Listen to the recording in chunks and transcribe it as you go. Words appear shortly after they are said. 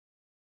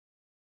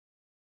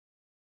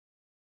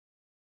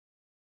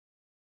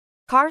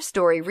Car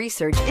Story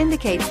research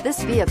indicates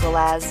this vehicle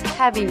as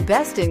having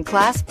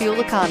best-in-class fuel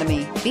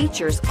economy.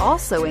 Features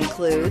also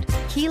include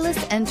keyless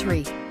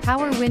entry,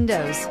 power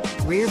windows,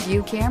 rear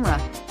view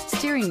camera,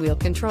 steering wheel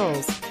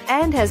controls,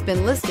 and has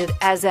been listed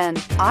as an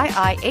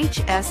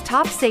IIHS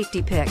top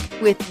safety pick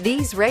with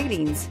these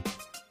ratings.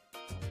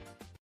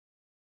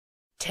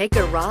 Take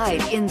a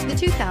ride in the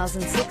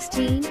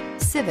 2016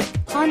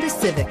 Honda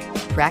Civic.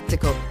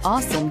 Practical,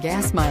 awesome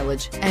gas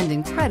mileage, and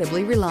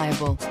incredibly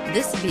reliable.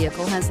 This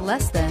vehicle has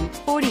less than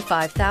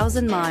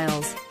 45,000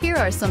 miles. Here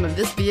are some of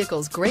this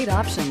vehicle's great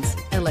options: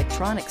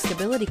 electronic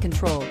stability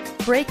control,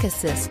 brake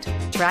assist,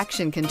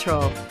 traction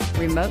control,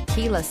 remote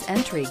keyless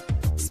entry,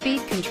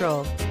 speed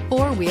control,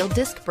 four-wheel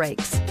disc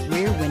brakes,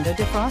 rear window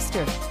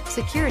defroster,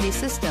 security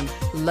system,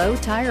 low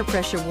tire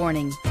pressure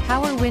warning,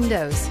 power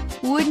windows.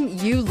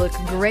 Wouldn't you look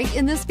great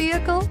in this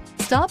vehicle?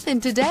 Stop in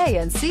today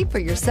and see for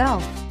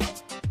yourself.